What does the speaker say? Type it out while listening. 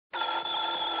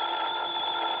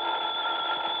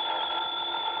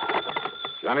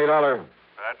Johnny Dollar.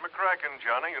 Pat McCracken,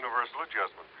 Johnny, Universal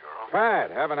Adjustment Bureau.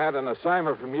 Pat, haven't had an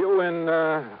assignment from you in,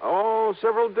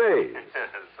 several days. Yes,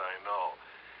 I know.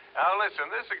 Now, listen,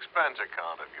 this expense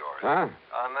account of yours. Huh?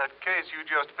 On that case you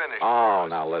just finished. Oh,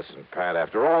 now listen, Pat,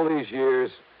 after all these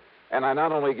years, and I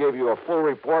not only gave you a full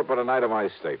report, but an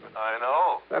itemized statement. I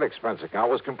know. That expense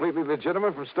account was completely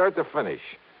legitimate from start to finish.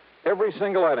 Every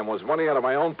single item was money out of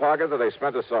my own pocket that I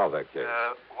spent to solve that case.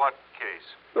 What case?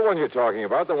 The one you're talking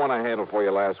about, the one I handled for you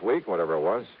last week, whatever it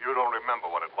was. You don't remember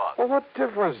what it was. Well, what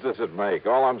difference does it make?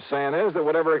 All I'm saying is that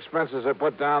whatever expenses I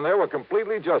put down there were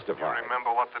completely justified. You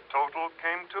remember what the total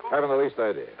came to? Haven't the least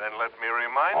idea. Then let me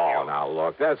remind you. Oh, now,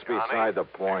 look, that's Johnny, beside the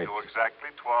point. You exactly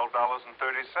 $12.30.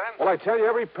 Well, I tell you,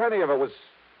 every penny of it was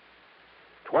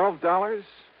 $12.30.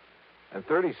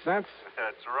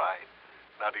 That's right.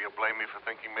 Now, do you blame me for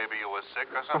thinking maybe you were sick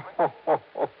or something?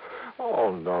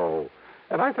 Oh, no.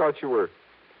 And I thought you were...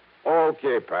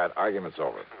 Okay, Pat, argument's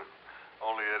over.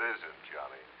 Only it isn't,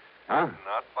 Johnny. Huh?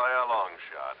 Not by a long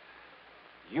shot.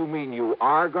 You mean you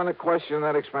are going to question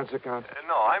that expense account?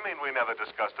 No, I mean we never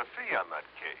discussed a fee on that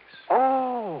case.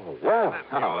 Oh, well...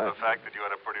 The fact that you had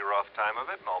a pretty rough time of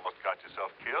it and almost got yourself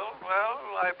killed, well,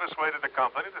 I persuaded the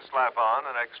company to slap on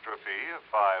an extra fee of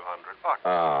 $500.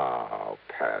 Oh,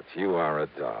 Pat, you are a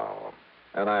doll.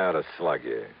 And I ought to slug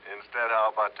you. Instead, how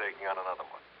about taking on another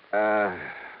one?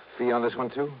 Fee on this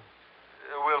one, too?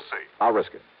 We'll see. I'll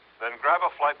risk it. Then grab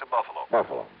a flight to Buffalo.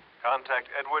 Buffalo.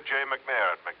 Contact Edward J.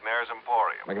 McNair at McNair's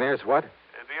Emporium. McNair's what?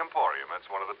 The Emporium.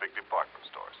 That's one of the big department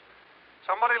stores.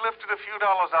 Somebody lifted a few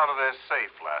dollars out of their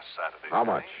safe last Saturday. How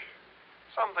much?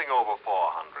 Something over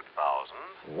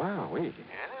 $400,000. Wowee.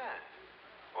 Yeah.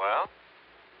 Well?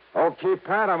 Okay,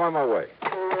 Pat, I'm on my way.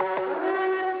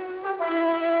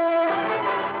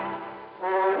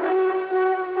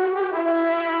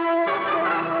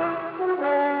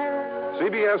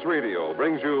 CBS Radio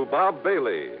brings you Bob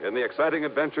Bailey in the exciting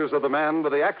adventures of the man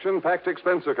with the action-packed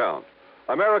expense account.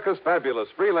 America's fabulous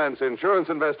freelance insurance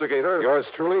investigator. Yours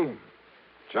truly,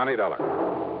 Johnny Dollar.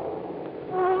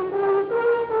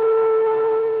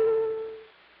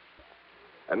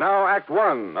 And now, Act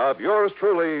One of yours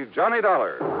truly, Johnny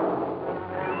Dollar.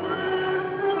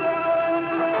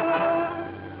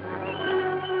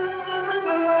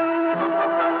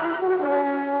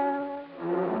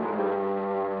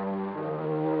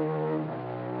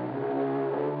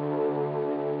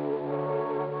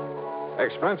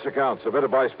 Expense account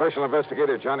submitted by Special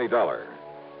Investigator Johnny Dollar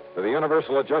to the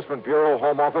Universal Adjustment Bureau,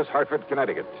 Home Office, Hartford,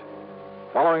 Connecticut.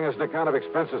 Following is an account of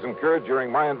expenses incurred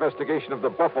during my investigation of the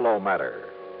Buffalo matter.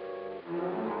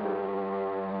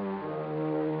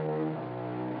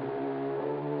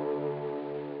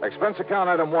 Expense account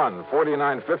item 1,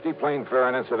 $49.50 plane fare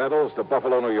and incidentals to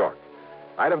Buffalo, New York.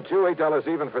 Item 2, $8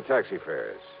 even for taxi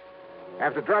fares.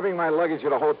 After dropping my luggage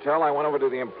at a hotel, I went over to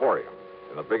the Emporium.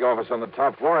 In the big office on the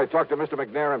top floor, I talked to Mr.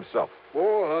 McNair himself.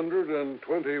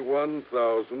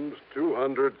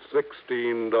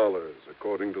 $421,216,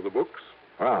 according to the books.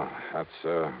 Well, that's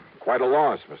quite a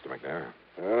loss, Mr. McNair.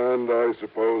 And I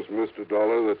suppose, Mr.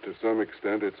 Dollar, that to some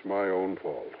extent it's my own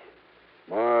fault.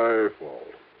 My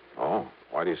fault. Oh,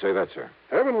 why do you say that, sir?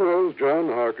 Heaven knows John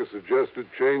Harker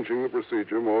suggested changing the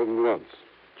procedure more than once.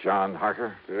 John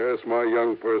Harker? Yes, my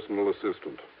young personal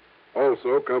assistant.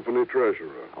 Also company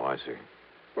treasurer. Oh, I see.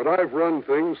 But I've run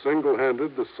things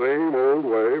single-handed the same old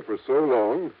way for so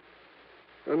long,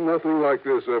 and nothing like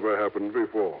this ever happened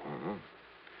before. Mm-hmm.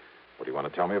 What do you want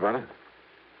to tell me about it?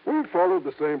 We've followed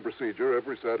the same procedure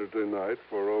every Saturday night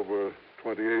for over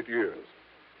 28 years,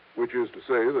 which is to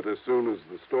say that as soon as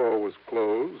the store was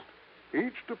closed,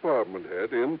 each department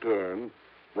head, in turn,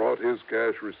 brought his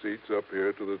cash receipts up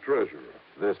here to the treasurer.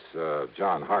 This,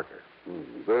 John Harker.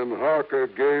 Then Harker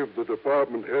gave the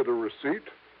department head a receipt,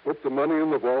 put the money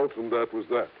in the vault, and that was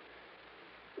that.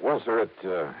 Well, sir,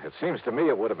 it seems to me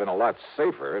it would have been a lot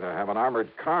safer to have an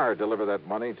armored car deliver that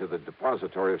money to the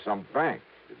depository of some bank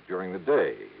during the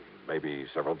day, maybe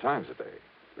several times a day.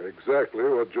 Exactly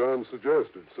what John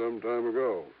suggested some time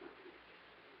ago.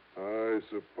 I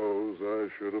suppose I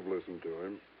should have listened to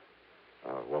him.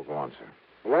 Well, go on, sir.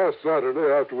 Last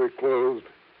Saturday, after we closed,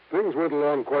 things went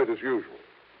along quite as usual.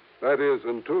 That is,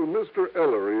 until Mr.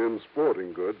 Ellery in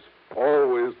Sporting Goods,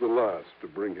 always the last to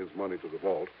bring his money to the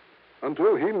vault,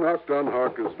 until he knocked on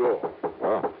Harker's door.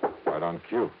 Well, right on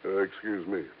cue. Excuse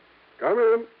me. Come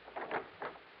in.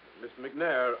 Mr.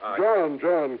 McNair,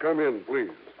 John, come in,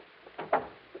 please.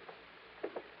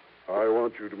 I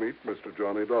want you to meet Mr.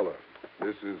 Johnny Dollar.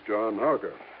 This is John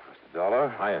Harker. Mr. Dollar?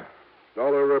 Hiya.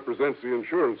 Dollar represents the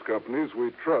insurance companies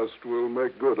we trust will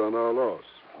make good on our loss.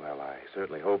 Well, I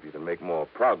certainly hope you can make more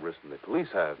progress than the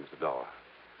police have, Mr. Dollar.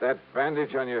 That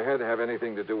bandage on your head have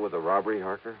anything to do with the robbery,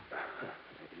 Harker?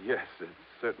 Yes, it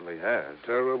certainly has.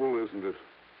 Terrible, isn't it?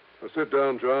 Now, sit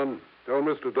down, John. Tell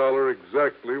Mr. Dollar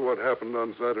exactly what happened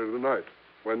on Saturday night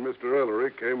when Mr.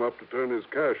 Ellery came up to turn his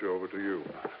cash over to you.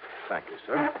 Thank you,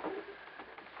 sir.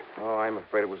 Oh, I'm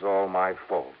afraid it was all my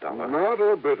fault, Dollar. Not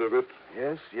a bit of it.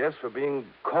 Yes, for being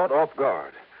caught off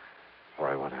guard. All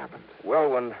right, what happened? Well,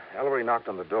 when Ellery knocked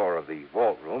on the door of the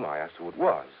vault room, I asked who it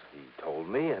was. He told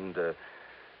me, and,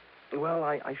 well,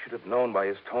 I should have known by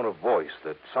his tone of voice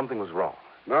that something was wrong.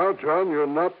 Now, John, you're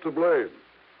not to blame.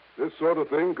 This sort of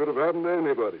thing could have happened to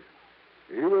anybody.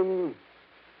 Even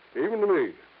to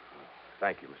me.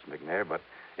 Thank you, Mr. McNair, but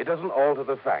it doesn't alter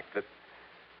the fact that...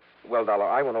 Well, Dollar,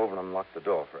 I went over and unlocked the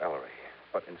door for Ellery.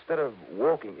 But instead of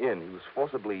walking in, he was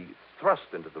forcibly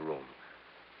thrust into the room.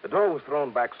 The door was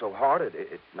thrown back so hard,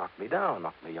 it knocked me down,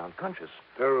 knocked me unconscious.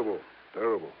 Terrible.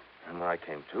 And when I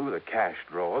came to, the cash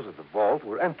drawers of the vault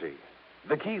were empty.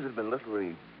 The keys had been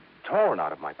literally torn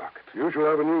out of my pocket. You shall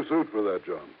have a new suit for that,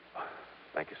 John.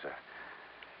 Thank you, sir.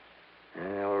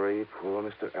 Ellery, poor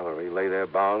Mr. Ellery, lay there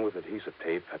bound with adhesive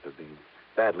tape after being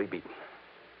badly beaten.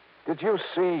 Did you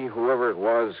see whoever it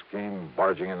was came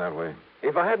barging in that way?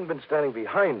 If I hadn't been standing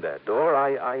behind that door,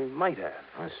 I might have.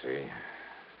 I see.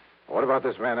 What about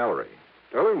this man Ellery?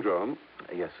 Tell him, John.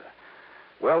 Yes, sir.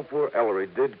 Well, poor Ellery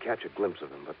did catch a glimpse of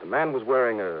him, but the man was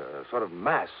wearing a sort of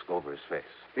mask over his face.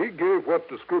 He gave what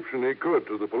description he could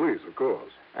to the police, of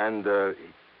course. And,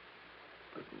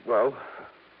 well,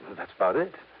 that's about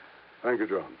it. Thank you,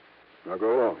 John. Now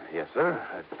go along. Yes, sir.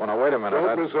 Well, now, wait a minute.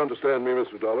 Don't misunderstand me,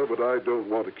 Mr. Dollar, but I don't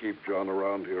want to keep John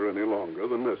around here any longer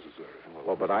than necessary.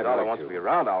 Well, but I'd Dollar like wants to be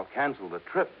around. I'll cancel the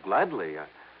trip gladly.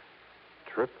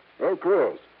 Trip? Of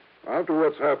course. After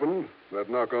what's happened, that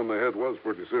knock on the head was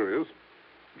pretty serious.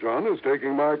 John is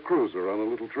taking my cruiser on a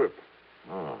little trip.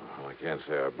 Oh, well, I can't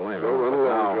say I blame him. So run but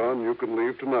along, now... John. You can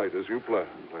leave tonight as you planned.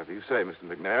 Whatever you say, Mr.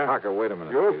 McNair. Harker, wait a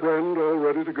minute. Your please. friend all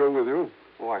ready to go with you?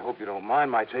 Oh, I hope you don't mind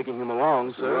my taking him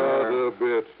along, sir. Not a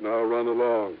bit. Now run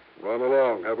along. Run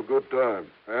along. Have a good time.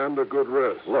 And a good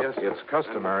rest. Look, Yes, sir. it's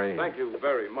customary. Thank you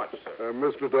very much, sir.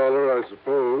 Mr. Dollar, I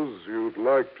suppose you'd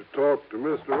like to talk to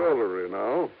Mr. Ellery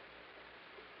now.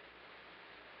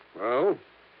 Well?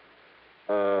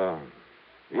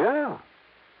 Yeah.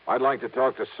 I'd like to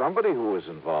talk to somebody who was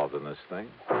involved in this thing.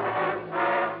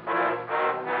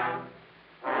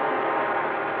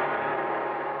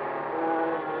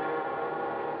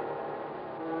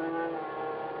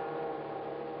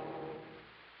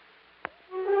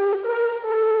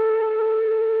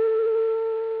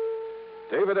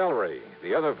 David Ellery,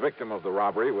 the other victim of the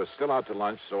robbery, was still out to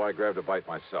lunch, so I grabbed a bite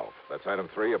myself. That's item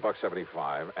 3,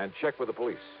 $1.75, and checked with the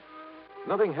police.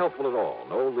 Nothing helpful at all.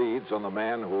 No leads on the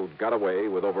man who'd got away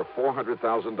with over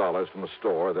 $400,000 from a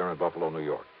store there in Buffalo, New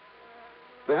York.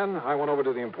 Then I went over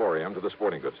to the Emporium, to the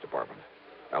sporting goods department.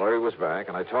 Ellery was back,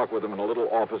 and I talked with him in a little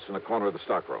office in the corner of the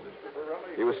stockroom.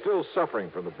 He was still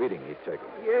suffering from the beating he'd taken.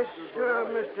 Yes, sir,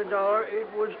 Mr. Dollar. It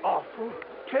was awful,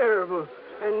 terrible.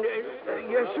 And,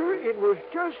 yes, sir, it was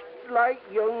just like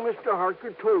young Mr.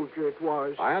 Harker told you it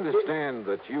was. I understand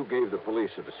that you gave the police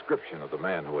a description of the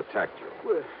man who attacked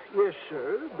you. Well, yes,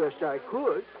 sir, best I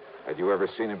could. Had you ever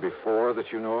seen him before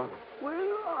that you know of?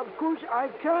 Well, of course, I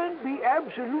can't be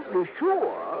absolutely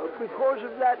sure because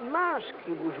of that mask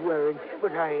he was wearing,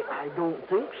 but I don't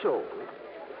think so.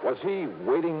 Was he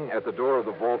waiting at the door of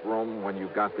the vault room when you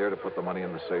got there to put the money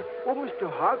in the safe? Well, Mr.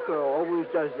 Harker always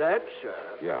does that, sir.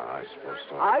 Yeah, I suppose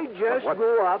so. I just But what-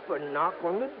 go up and knock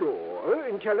on the door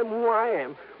and tell him who I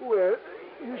am. Well,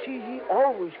 you see, he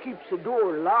always keeps the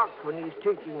door locked when he's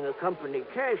taking the company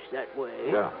cash that way.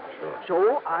 Yeah, sure.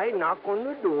 So I knock on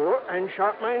the door and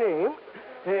shout my name,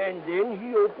 and then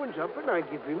he opens up and I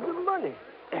give him the money.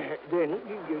 Then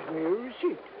he gives me a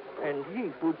receipt, and he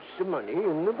puts the money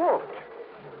in the vault.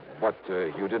 But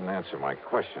you didn't answer my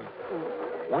question.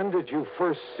 When did you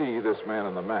first see this man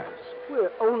in the mask? Well,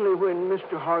 only when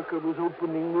Mr. Harker was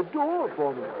opening the door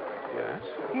for me. Yes.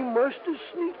 He must have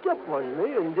sneaked up on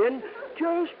me, and then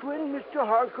just when Mr.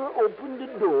 Harker opened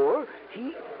the door,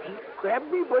 he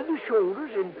grabbed me by the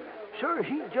shoulders, and, sir,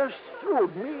 he just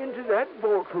throwed me into that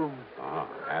vault room. Ah,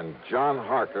 and John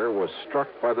Harker was struck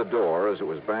by the door as it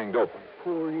was banged open.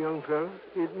 Poor young fellow.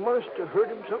 It must have hurt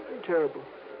him something terrible,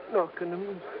 knocking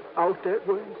him out that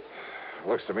way.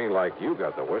 Looks to me like you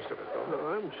got the worst of it, though.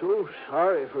 Oh, I'm so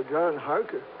sorry for John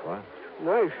Harker. What?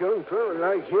 Nice young fellow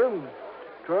like him,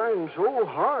 trying so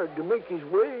hard to make his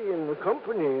way in the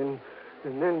company,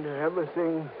 and then to have a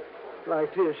thing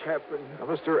like this happen. Now,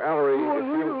 Mr. Ellery, Doing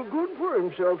real good for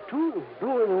himself, too.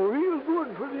 Doing real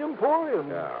good for the Emporium.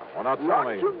 Yeah, well, now tell Lots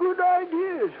me. of good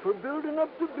ideas for building up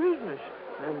the business.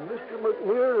 And Mr.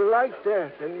 McNair liked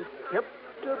that and kept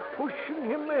pushing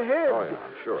him ahead. Oh, yeah,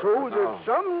 sure. So But that now-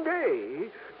 someday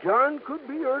John could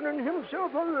be earning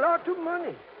himself a lot of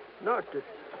money. Not that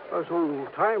us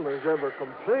old-timers ever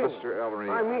complain. Mr. Ellery.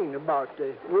 I mean about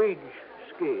the wage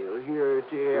scale here at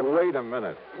the Emporium. Wait a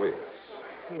minute, please.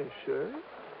 Yes, sir.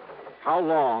 How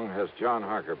long has John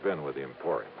Harker been with the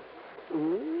Emporium?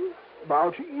 Oh,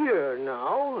 about a year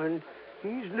now, and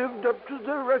he's lived up to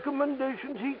the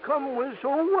recommendations he come with so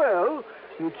well.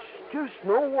 It's just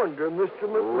no wonder Mr.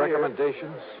 McNair...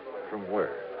 Recommendations? From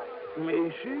where?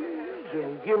 Macy's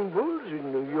and Gimbel's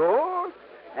in New York,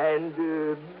 and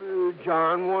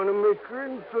John Wanamaker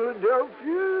in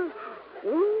Philadelphia.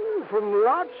 Oh, from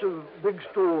lots of big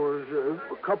stores.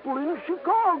 A couple in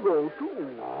Chicago,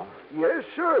 too. Oh. Yes,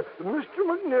 sir. Mr.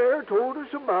 McNair told us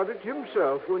about it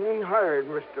himself when he hired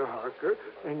Mr. Harker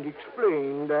and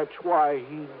explained that's why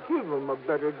he'd give him a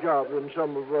better job than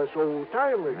some of us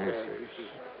old-timers have. Macy's,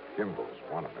 Gimbel's,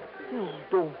 Wanamaker. You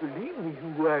don't believe me,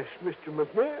 you asked Mr.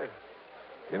 McNair.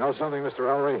 You know something, Mr.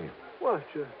 Ellery? What,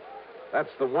 sir? That's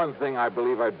the one thing I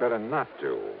believe I'd better not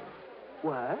do.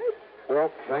 What?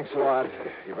 Well, thanks a lot.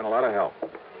 You've been a lot of help.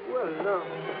 Well, now,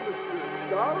 Mr.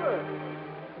 Dollar.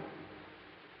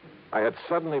 I had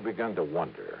suddenly begun to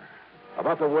wonder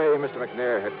about the way Mr.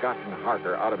 McNair had gotten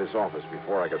Harker out of his office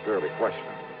before I could thoroughly question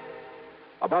him.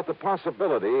 About the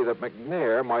possibility that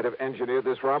McNair might have engineered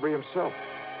this robbery himself.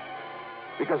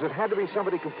 Because it had to be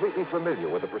somebody completely familiar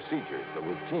with the procedures, the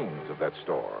routines of that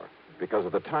store, because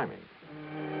of the timing.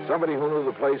 Somebody who knew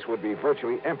the place would be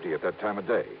virtually empty at that time of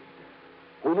day.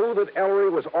 Who knew that Ellery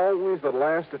was always the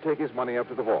last to take his money up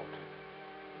to the vault.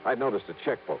 I'd noticed a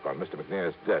checkbook on Mr.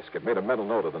 McNair's desk. It made a mental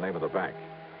note of the name of the bank.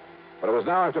 But it was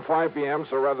now after 5 p.m.,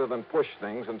 so rather than push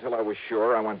things until I was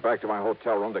sure, I went back to my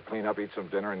hotel room to clean up, eat some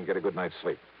dinner, and get a good night's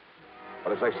sleep.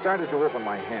 But as I started to open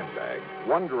my handbag,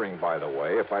 wondering, by the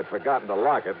way, if I'd forgotten to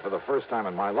lock it for the first time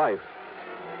in my life.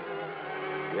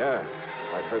 Yeah,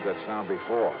 I'd heard that sound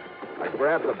before. I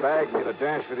grabbed the bag, made a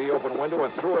dash for the open window,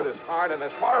 and threw it as hard and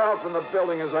as far out from the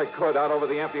building as I could, out over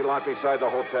the empty lot beside the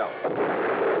hotel.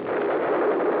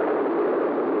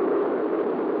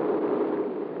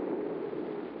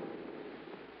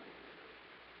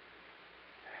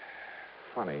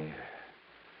 Funny.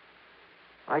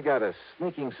 I got a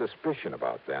sneaking suspicion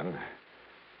about then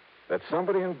that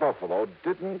somebody in Buffalo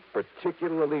didn't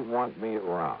particularly want me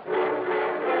around.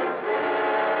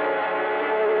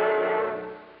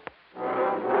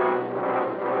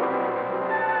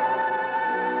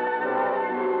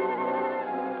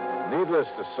 Needless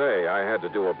to say, I had to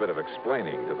do a bit of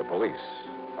explaining to the police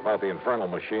about the infernal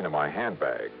machine in my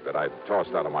handbag that I'd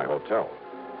tossed out of my hotel.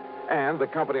 And the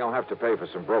company will have to pay for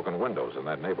some broken windows in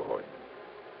that neighborhood.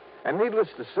 And needless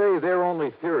to say, their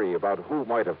only theory about who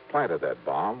might have planted that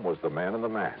bomb was the man in the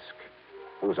mask,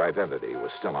 whose identity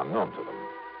was still unknown to them.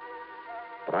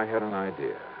 But I had an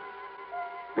idea.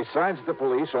 Besides the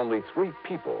police, only 3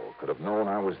 people could have known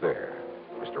I was there.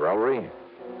 Mr. Ellery,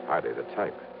 hardly the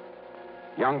type.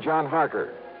 Young John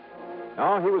Harker.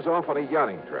 No, he was off on a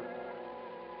yachting trip.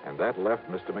 And that left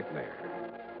Mr. McNair.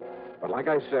 But like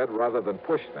I said, rather than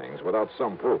push things without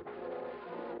some proof.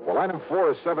 Well, item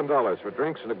 4 is $7 for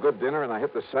drinks and a good dinner, and I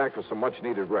hit the sack for some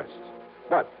much-needed rest.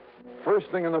 But first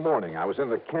thing in the morning, I was in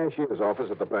the cashier's office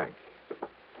at the bank.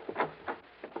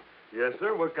 Yes,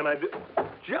 sir. What can I do?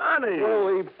 Johnny!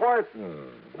 Willie Barton.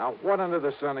 Now, what under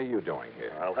the sun are you doing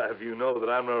here? I'll have you know that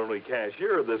I'm not only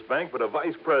cashier of this bank, but a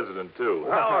vice president, too.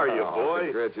 How are you, boy?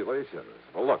 Congratulations.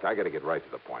 Well, look, I got to get right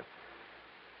to the point.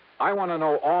 I want to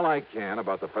know all I can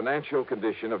about the financial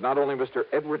condition of not only Mr.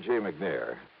 Edward J.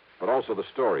 McNair, but also the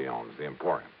store he owns, the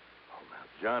Emporium. Oh, now,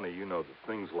 Johnny, you know that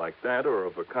things like that are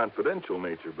of a confidential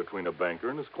nature between a banker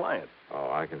and his client.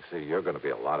 Oh, I can see you're going to be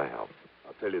a lot of help.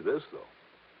 I'll tell you this, though.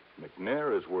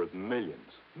 McNair is worth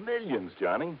millions. Millions,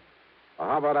 Johnny. Well,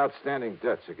 how about outstanding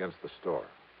debts against the store?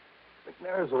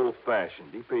 McNair's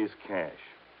old-fashioned. He pays cash.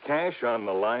 Cash on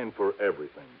the line for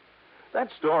everything. That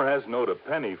store hasn't owed a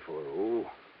penny for,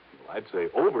 I'd say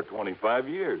over 25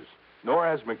 years. Nor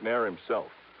has McNair himself.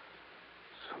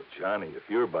 So, Johnny, if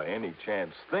you're by any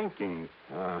chance thinking...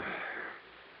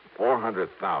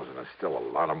 $400,000 is still a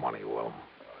lot of money, Will.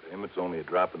 To him, it's only a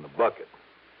drop in the bucket.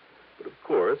 But, of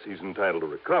course, he's entitled to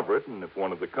recover it, and if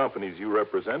one of the companies you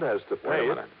represent has to pay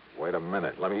it... Wait a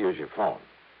minute. Let me use your phone.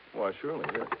 Why, surely,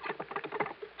 here.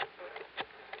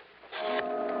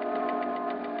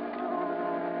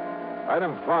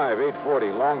 Item 5, 840,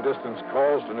 long-distance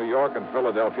calls to New York and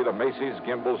Philadelphia to Macy's,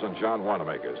 Gimbel's, and John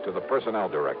Wanamaker's, to the personnel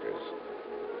directors.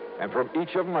 And from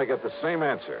each of them, I get the same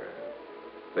answer.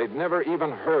 They'd never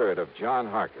even heard of John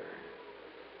Harker.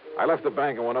 I left the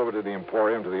bank and went over to the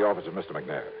Emporium to the office of Mr.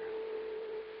 McNair.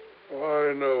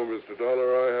 I know, Mr.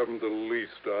 Dollar. I haven't the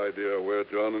least idea where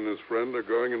John and his friend are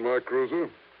going in my cruiser.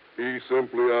 He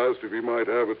simply asked if he might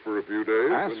have it for a few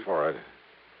days. Asked for it?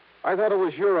 I thought it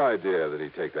was your idea that he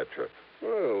take that trip.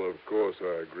 Well, of course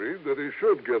I agreed that he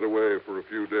should get away for a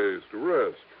few days to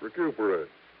rest, recuperate.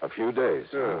 A few days?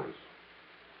 Yes.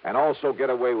 And also get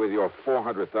away with your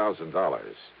 $400,000.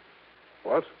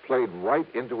 What? Played right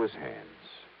into his hands.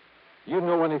 You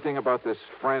know anything about this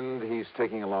friend he's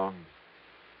taking along?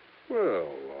 Well,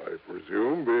 I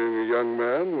presume, being a young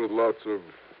man with lots of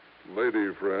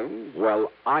lady friends.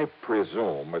 Well, I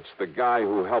presume it's the guy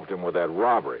who helped him with that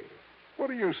robbery. What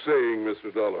are you saying,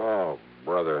 Mr. Dollar? Oh,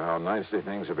 brother, how nicely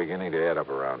things are beginning to add up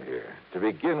around here. To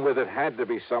begin with, it had to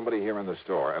be somebody here in the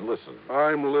store. And listen.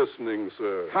 I'm listening,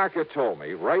 sir. Harker told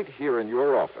me, right here in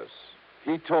your office,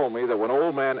 he told me that when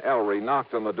old man Ellery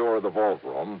knocked on the door of the vault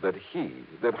room,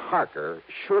 that Harker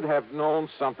should have known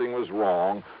something was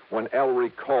wrong when Ellery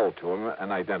called to him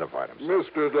and identified himself.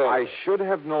 Mr. Dollar. I should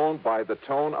have known by the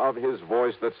tone of his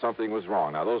voice that something was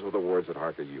wrong. Now, those were the words that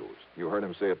Harker used. You heard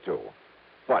him say it, too.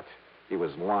 But he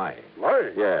was lying.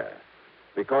 Lying? Yeah.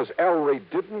 Because Ellery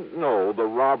didn't know the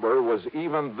robber was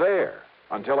even there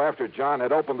until after John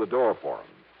had opened the door for him.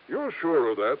 You're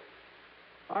sure of that?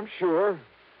 I'm sure.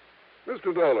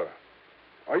 Mr. Dollar,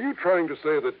 are you trying to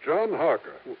say that John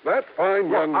Harker, that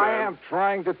fine young man... I am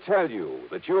trying to tell you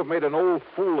that you have made an old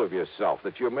fool of yourself,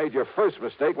 that you made your first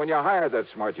mistake when you hired that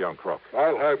smart young crook.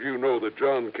 I'll have you know that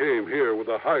John came here with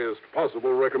the highest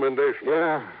possible recommendation.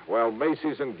 Yeah? Well,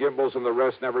 Macy's and Gimbel's and the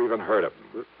rest never even heard of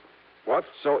him. What?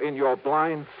 So in your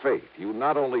blind faith, you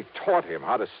not only taught him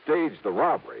how to stage the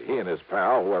robbery, he and his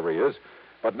pal, whoever he is,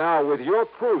 but now with your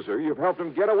cruiser, you've helped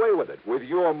him get away with it, with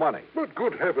your money. But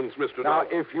good heavens, Mr. Now, Dollar.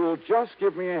 if you'll just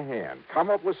give me a hand, come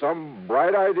up with some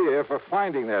bright idea for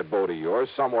finding that boat of yours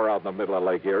somewhere out in the middle of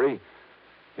Lake Erie.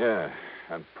 Yeah,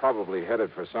 and probably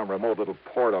headed for some remote little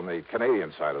port on the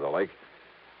Canadian side of the lake.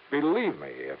 Believe me,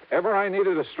 if ever I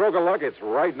needed a stroke of luck, it's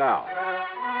right now.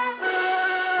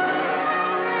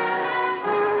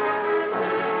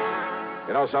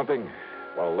 You know something?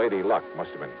 Well, Lady Luck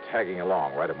must have been tagging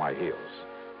along right at my heels.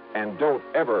 And don't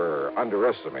ever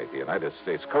underestimate the United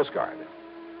States Coast Guard.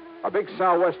 A big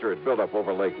sou'wester had built up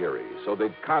over Lake Erie, so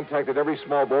they'd contacted every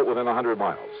small boat within 100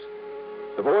 miles.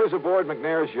 The boys aboard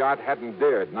McNair's yacht hadn't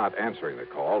dared not answering the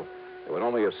call. They would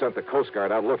only have sent the Coast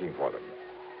Guard out looking for them.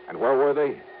 And where were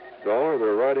they? Dollar,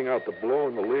 they're riding out the blow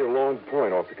in the lee of Long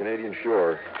Point off the Canadian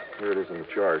shore. Here it is in the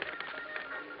chart.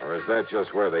 Or is that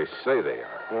just where they say they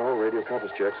are? No, radio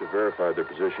compass checks have verified their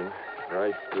position.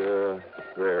 Right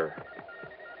there.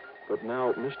 But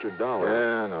now, Mr. Dollar...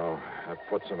 Yeah, no. That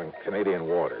puts them in Canadian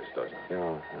waters, doesn't it?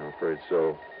 Yeah, I'm afraid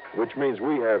so. Which means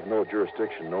we have no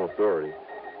jurisdiction, no authority.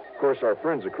 Of course, our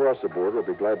friends across the border will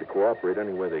be glad to cooperate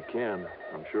any way they can.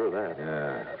 I'm sure of that.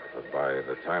 Yeah, but by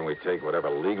the time we take whatever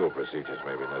legal procedures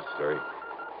may be necessary...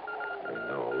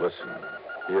 No, listen.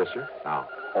 Yes, sir? Now,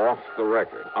 off the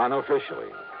record, unofficially...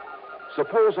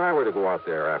 Suppose I were to go out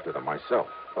there after them myself.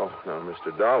 Oh, now,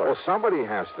 Mr. Dollar. Well, somebody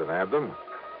has to nab them.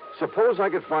 Suppose I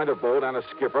could find a boat and a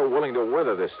skipper willing to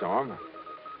weather this storm.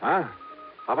 Huh?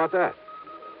 How about that?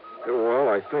 Well,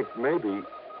 I think maybe...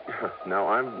 Now,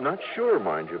 I'm not sure,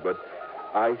 mind you, but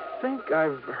I think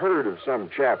I've heard of some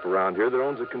chap around here that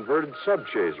owns a converted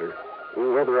subchaser.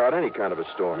 Weather out any kind of a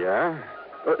storm. Yeah?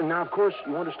 Now, of course,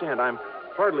 you understand, I'm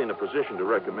hardly in a position to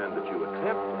recommend that you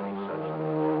attempt any such thing.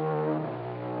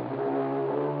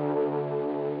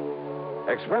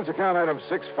 Expense account item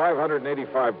 6,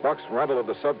 $585, rental of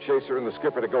the subchaser and the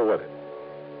skipper to go with it.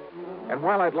 And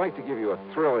while I'd like to give you a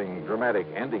thrilling, dramatic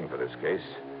ending for this case,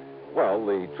 well,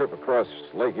 the trip across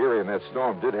Lake Erie in that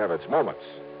storm did have its moments.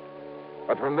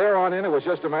 But from there on in, it was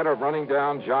just a matter of running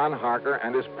down John Harker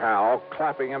and his pal,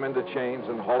 clapping him into chains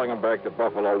and hauling him back to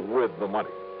Buffalo with the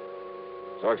money.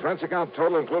 So expense account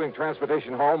total, including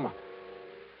transportation home.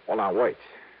 Well, now, wait.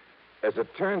 As it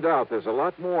turned out, there's a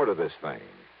lot more to this thing.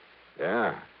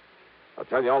 Yeah. I'll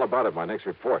tell you all about it in my next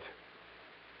report.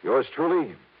 Yours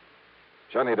truly,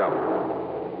 Johnny Dollar.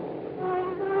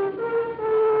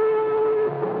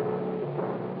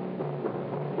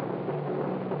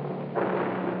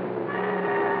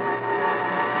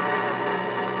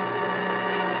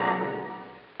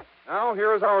 Now,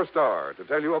 here is our star to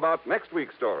tell you about next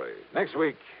week's story. Next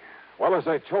week, well, as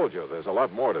I told you, there's a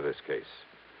lot more to this case.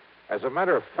 As a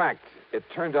matter of fact, it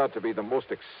turned out to be the most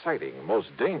exciting, most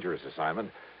dangerous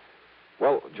assignment.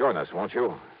 Well, join us, won't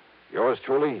you? Yours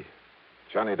truly,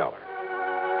 Johnny Dollar.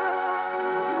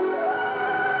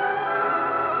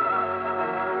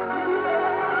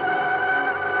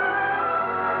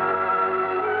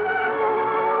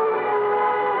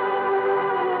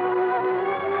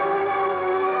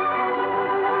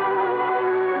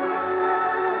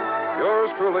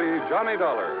 Truly, Johnny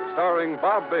Dollar, starring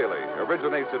Bob Bailey,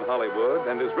 originates in Hollywood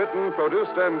and is written,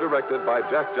 produced, and directed by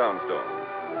Jack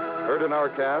Johnstone. Heard in our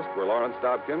cast were Lawrence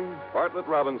Dobkin, Bartlett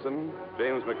Robinson,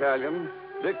 James McCallion,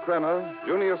 Dick Crenna,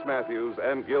 Junius Matthews,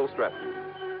 and Gil Stratton.